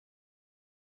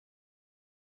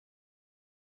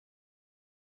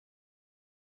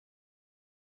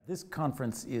This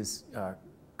conference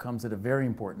comes at a very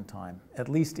important time, at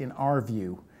least in our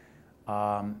view.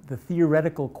 The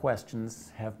theoretical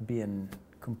questions have been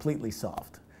completely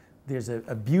solved. There's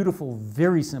a beautiful,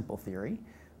 very simple theory,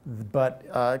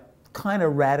 but kind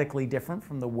of radically different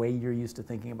from the way you're used to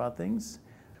thinking about things.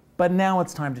 But now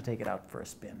it's time to take it out for a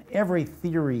spin. Every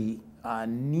theory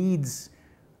needs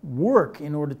work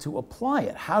in order to apply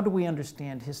it. How do we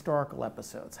understand historical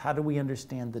episodes? How do we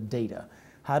understand the data?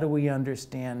 How do we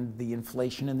understand the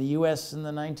inflation in the US in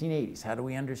the 1980s? How do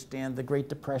we understand the Great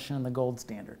Depression and the gold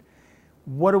standard?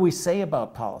 What do we say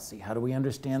about policy? How do we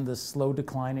understand the slow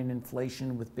decline in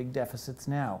inflation with big deficits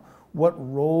now? What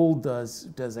role does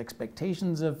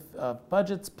expectations of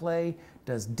budgets play?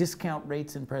 Does discount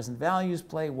rates and present values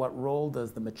play? What role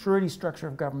does the maturity structure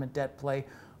of government debt play?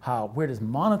 Where does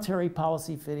monetary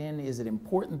policy fit in? Is it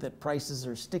important that prices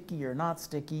are sticky or not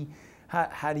sticky?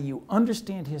 How do you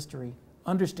understand history,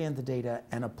 understand the data,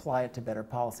 and apply it to better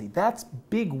policy? That's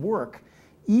big work,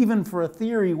 even for a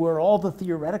theory where all the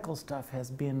theoretical stuff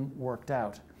has been worked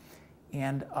out.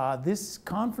 And this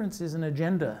conference is an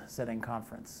agenda-setting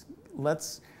conference.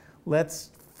 Let's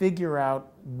figure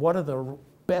out what are the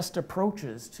best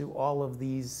approaches to all of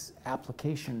these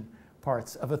application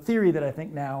parts of a theory that I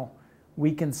think now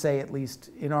we can say, at least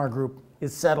in our group,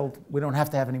 is settled. We don't have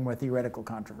to have any more theoretical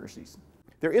controversies.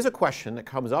 There is a question that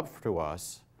comes up to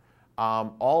us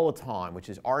all the time, which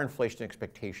is, are inflation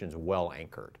expectations well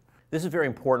anchored? This is very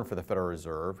important for the Federal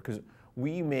Reserve because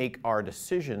we make our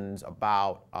decisions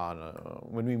about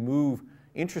when we move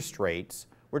interest rates.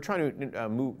 We're trying to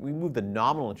move the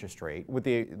nominal interest rate with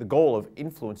the goal of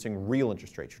influencing real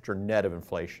interest rates, which are net of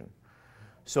inflation.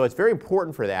 So it's very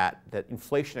important for that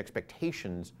inflation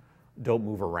expectations don't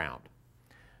move around.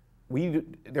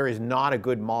 There is not a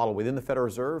good model within the Federal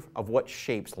Reserve of what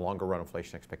shapes longer run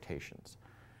inflation expectations.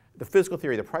 The fiscal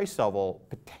theory of the price level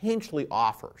potentially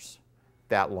offers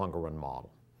that longer run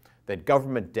model, that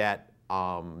government debt,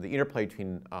 the interplay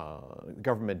between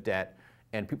government debt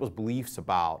and people's beliefs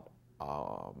about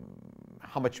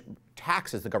how much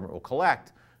taxes the government will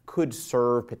collect could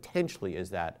serve potentially as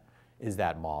that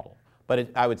model. But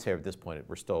I would say at this point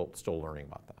we're still learning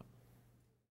about that.